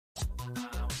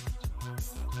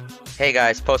Hey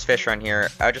guys, Post Fish Run here.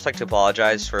 I'd just like to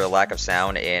apologize for the lack of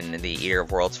sound in the Eater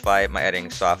of Worlds fight. My editing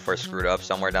software screwed up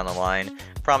somewhere down the line.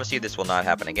 Promise you this will not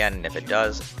happen again, and if it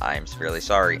does, I'm severely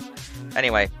sorry.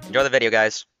 Anyway, enjoy the video,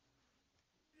 guys.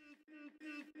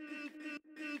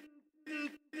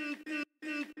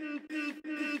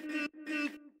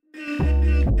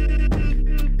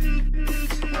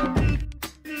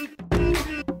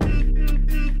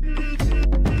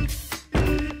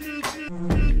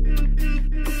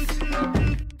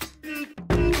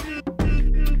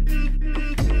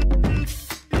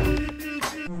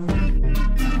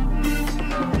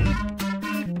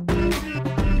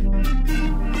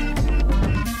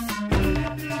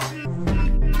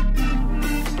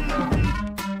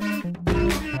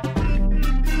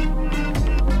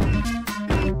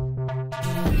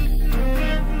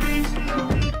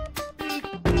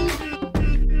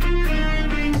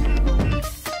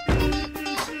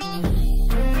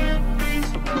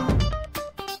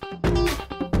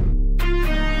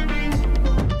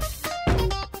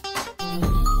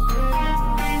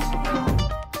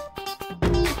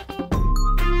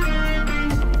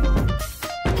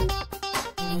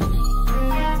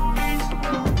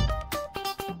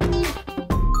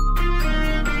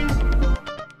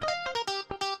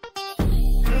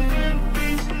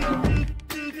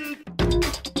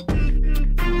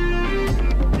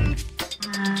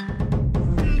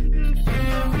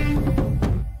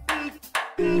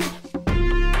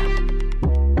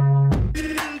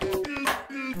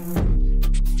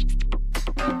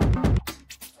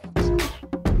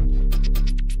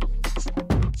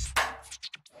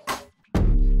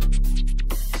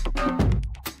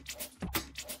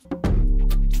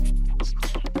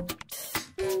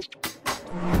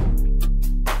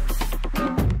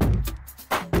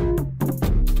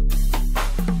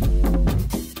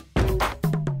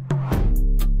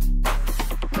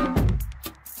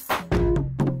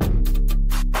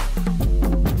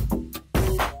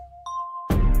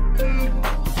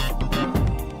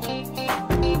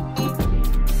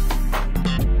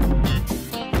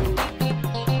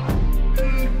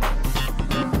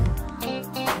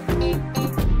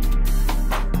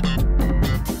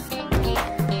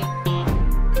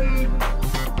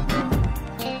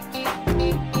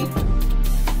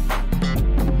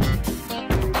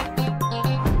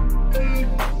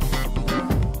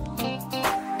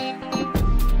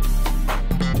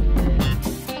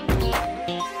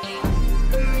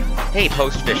 Hey,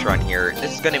 Post Fish Run here.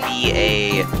 This is going to be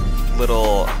a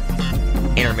little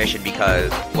intermission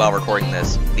because while recording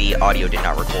this, the audio did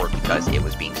not record because it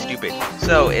was being stupid.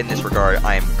 So, in this regard,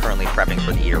 I am currently prepping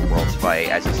for the Eater Worlds fight,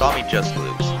 as you saw me just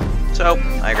lose. So,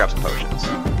 I grabbed some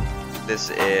potions. This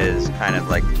is kind of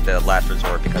like the last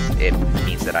resort because it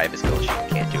means that I have a skill sheet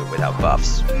and can't do it without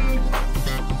buffs.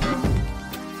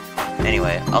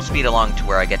 Anyway, I'll speed along to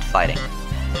where I get to fighting.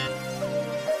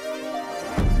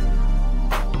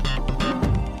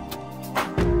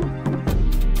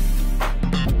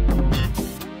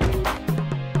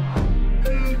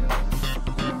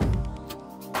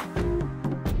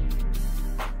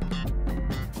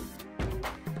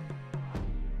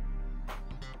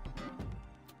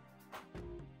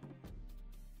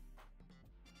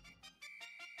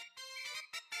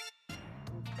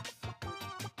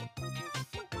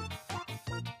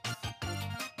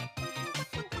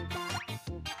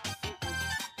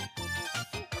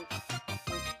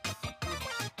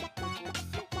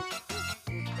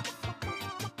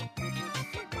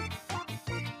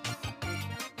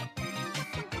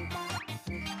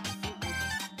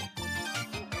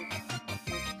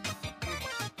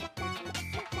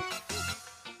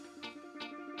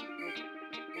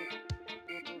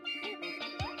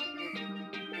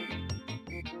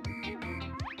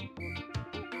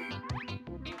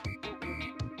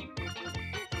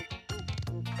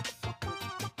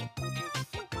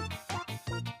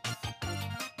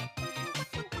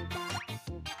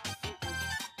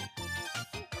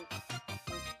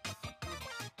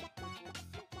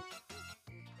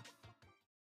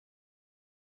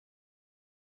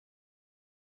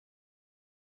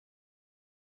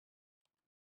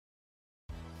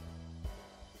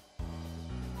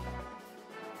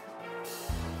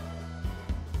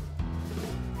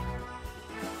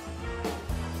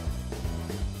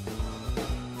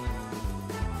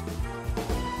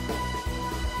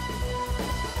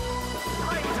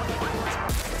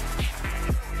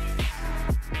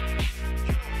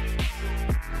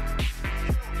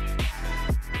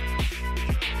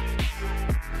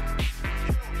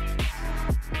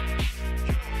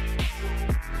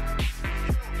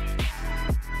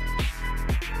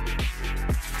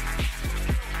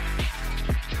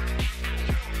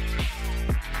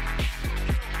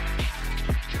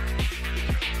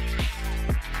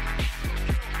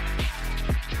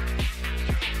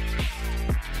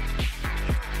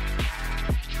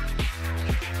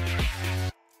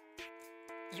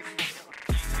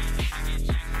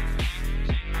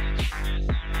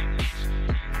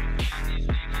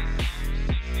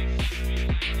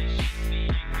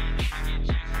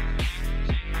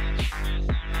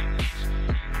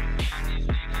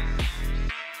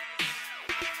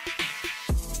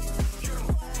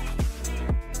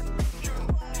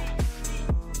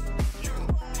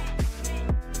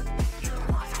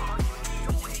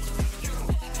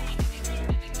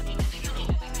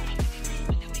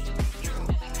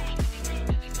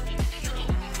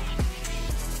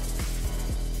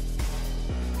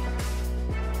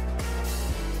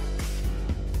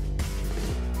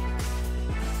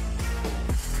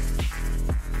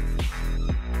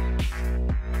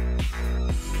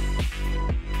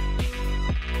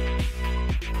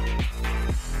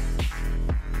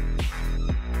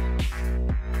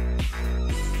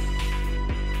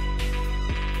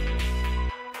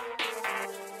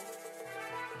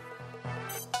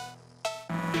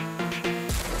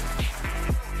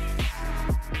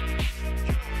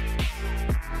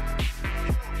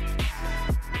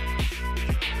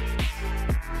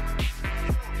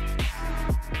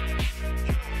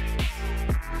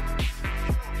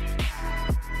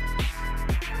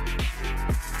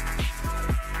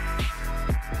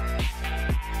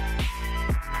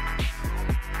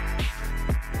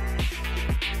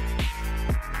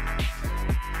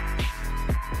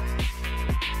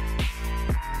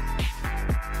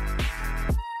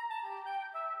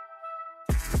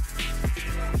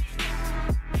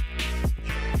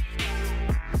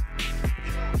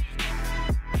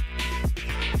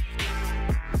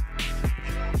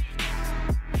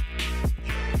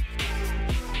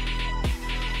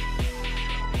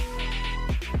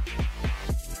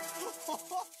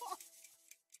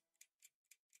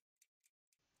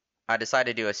 I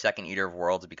decided to do a second Eater of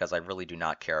Worlds because I really do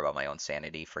not care about my own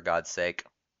sanity, for God's sake.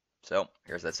 So,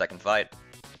 here's that second fight.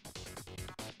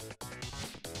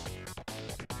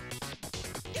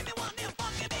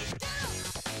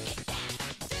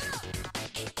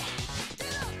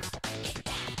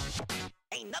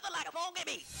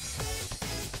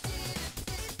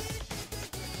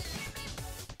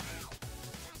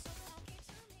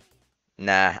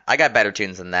 Nah, I got better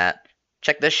tunes than that.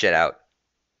 Check this shit out.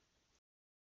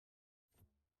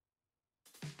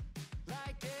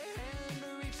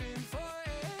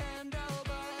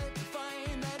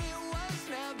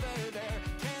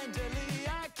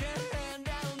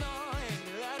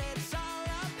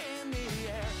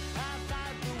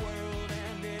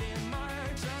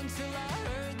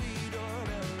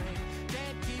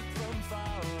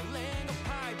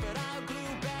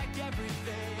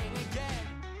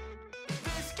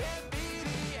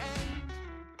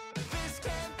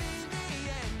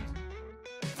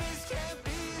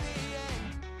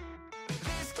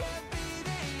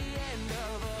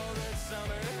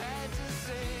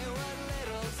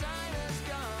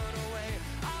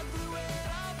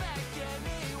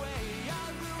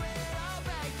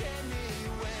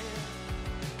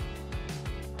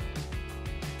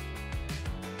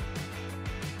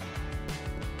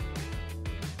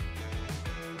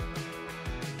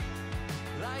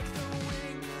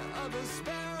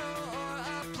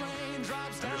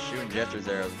 I'm just shooting Jester's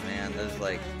arrows, man. There's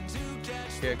like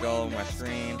shit all over my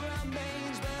screen.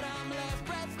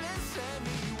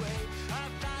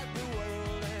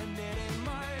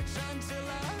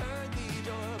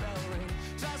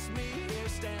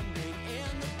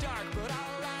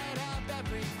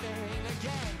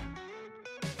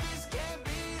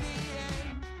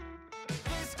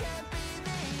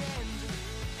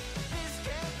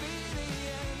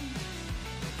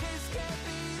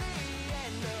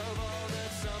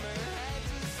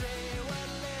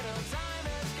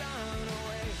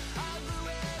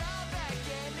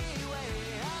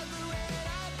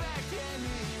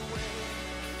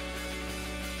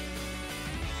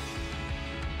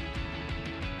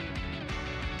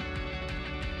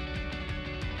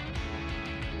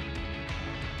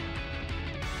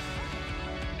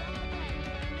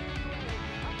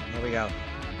 Here we go.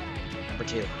 Number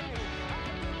 2.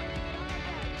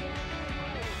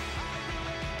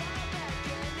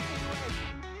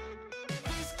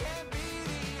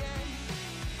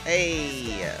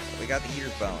 Hey! We got the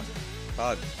Eater's Bone.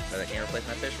 Pog, but I can't replace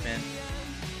my fish fin.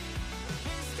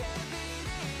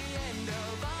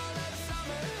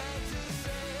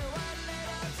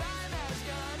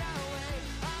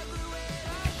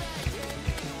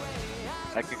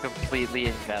 I could completely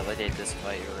invalidate this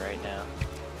fight right now.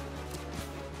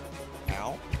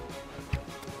 Ow.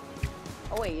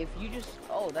 Oh wait, if you just...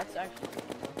 Oh, that's actually...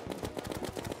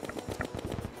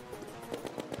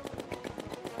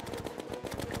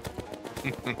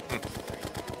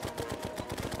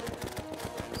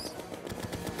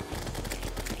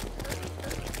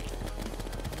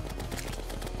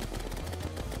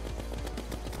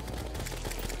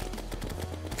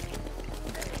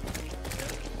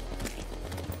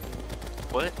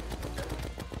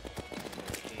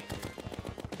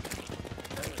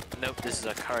 nope, this is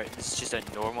a card. This is just a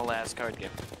normal ass card game.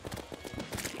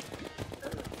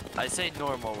 I say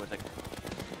normal with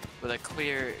a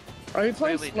clear. Are you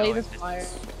playing clearly Slay no the Spire?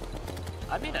 existence.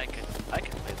 I mean, I could play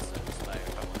Slay the Spire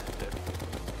if I wanted to.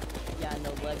 Yeah,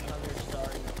 no, leg hunger,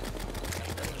 sorry.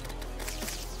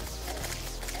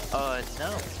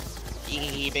 No.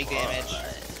 Eee, big damage.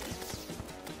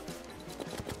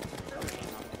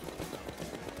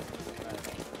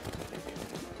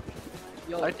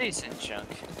 Yo, A decent chunk.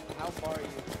 how far are you?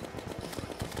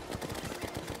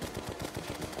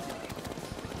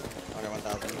 Under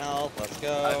 1,000 health. Let's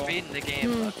go. I've beaten the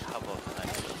game a couple of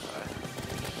times so far.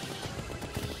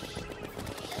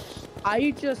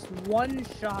 I just one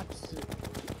shots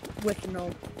with no.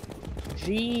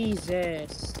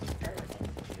 Jesus.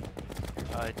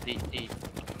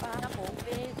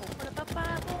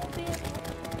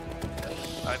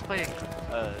 I play a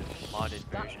modded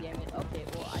God version. damn it. Okay,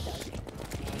 well, I died.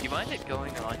 Do you mind it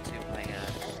going on to my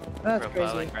That's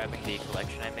profile crazy. and grabbing the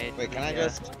collection I made? Wait, for can I the,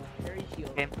 just? Very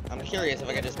shield. game? I'm curious if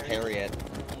I can just parry it.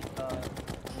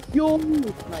 Yo,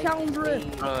 Like, Challenger.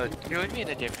 Join me in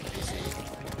a different PC.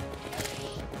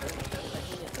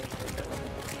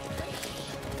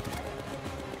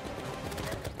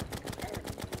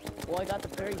 Well, I got the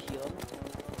fairy shield.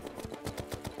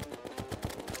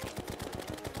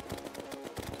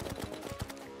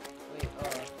 Wait, you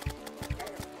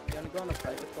wanna go on a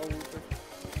private call, Wooper?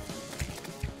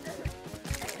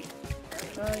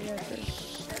 Yeah, sure.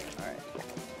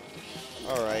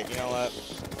 Alright, you know what?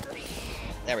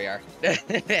 There we are.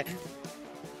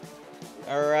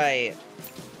 Alright.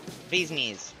 Bee's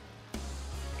knees.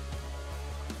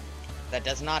 That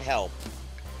does not help.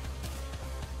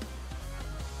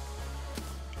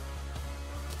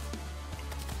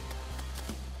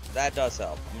 That does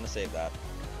help. I'm gonna save that.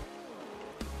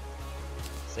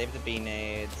 Save the bee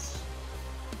nades.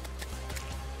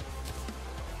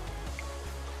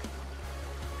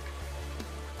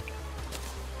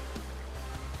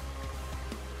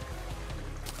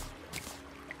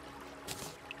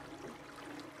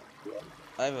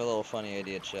 I have a little funny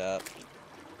idea, chat.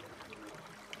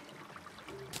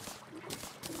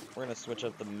 We're gonna switch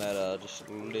up the meta just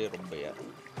a little bit.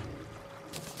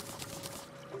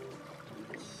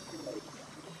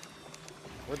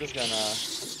 We're just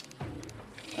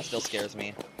gonna... That still scares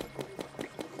me.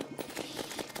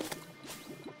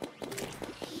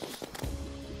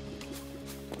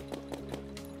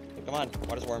 Come on,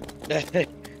 water swarm.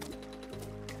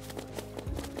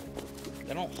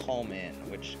 They don't home in,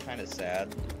 which kind of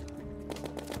sad.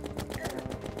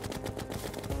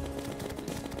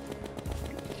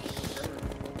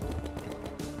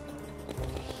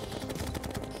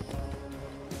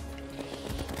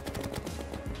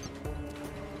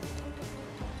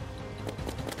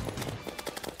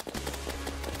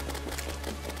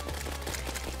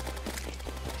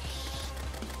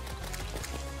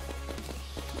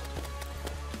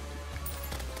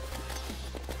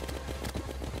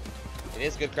 It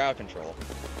is good crowd control.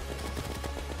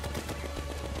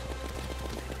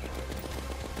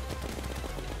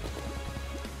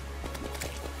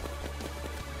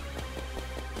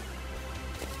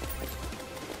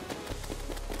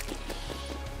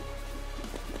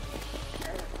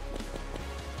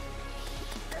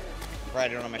 Right,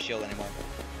 I don't have my shield anymore.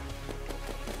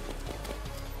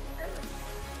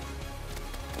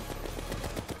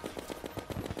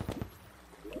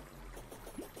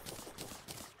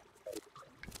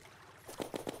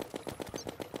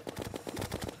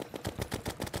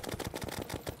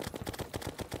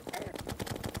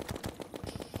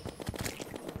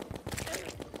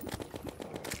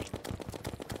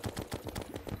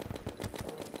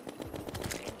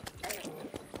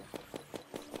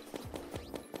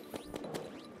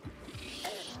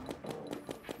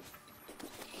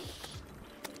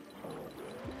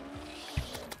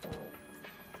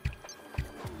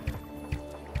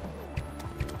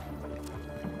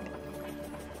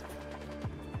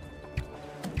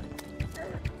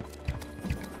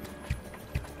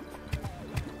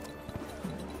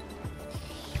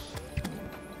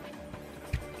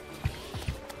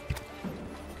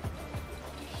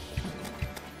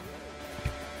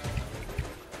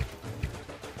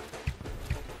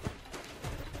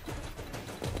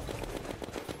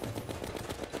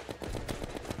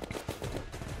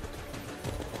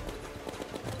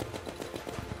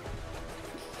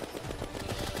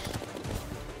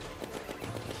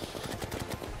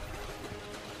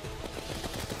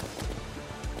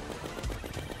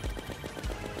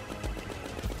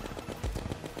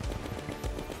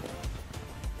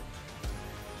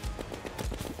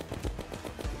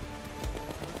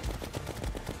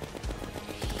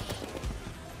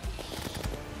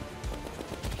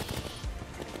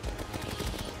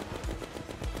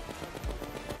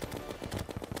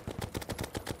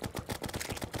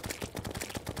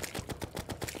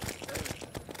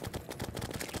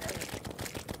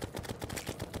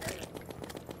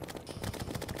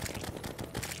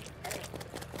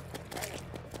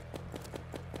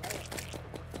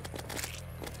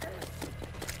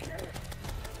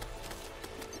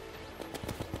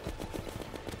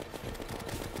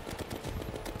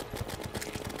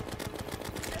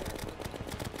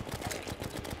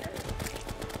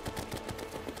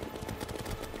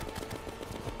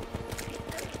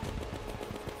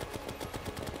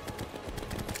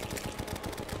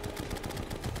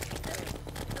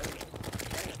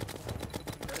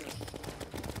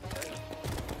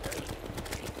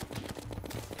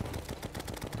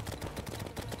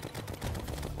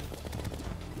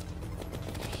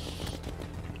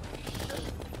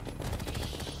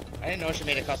 I didn't know she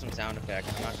made a custom sound effect.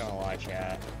 I'm not gonna lie,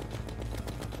 chat.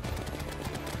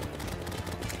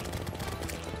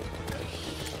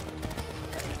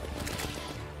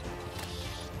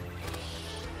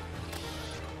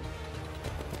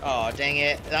 Oh, dang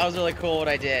it. That was really cool what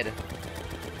I did.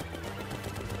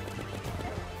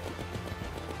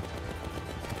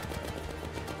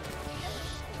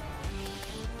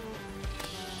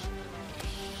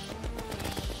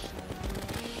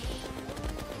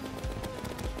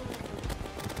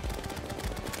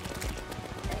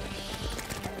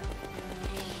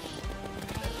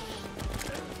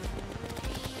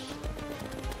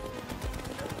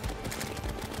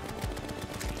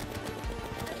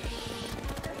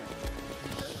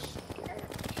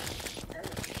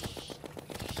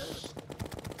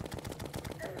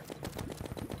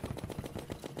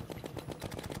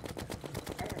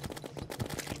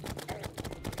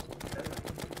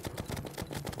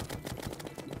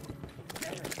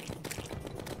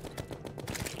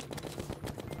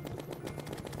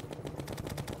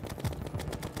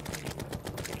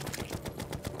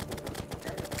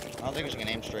 I don't think we should get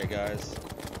aim straight, guys.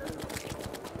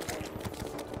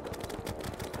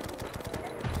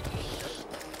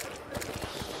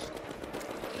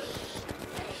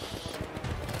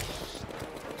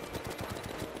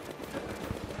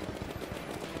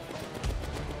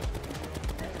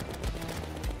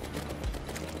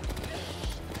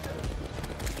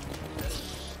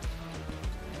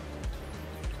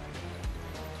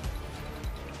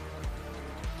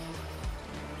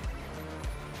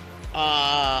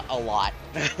 A lot.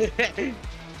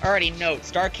 Already note,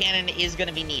 Star Cannon is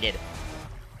gonna be needed.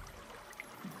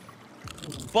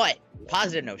 But,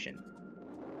 positive notion.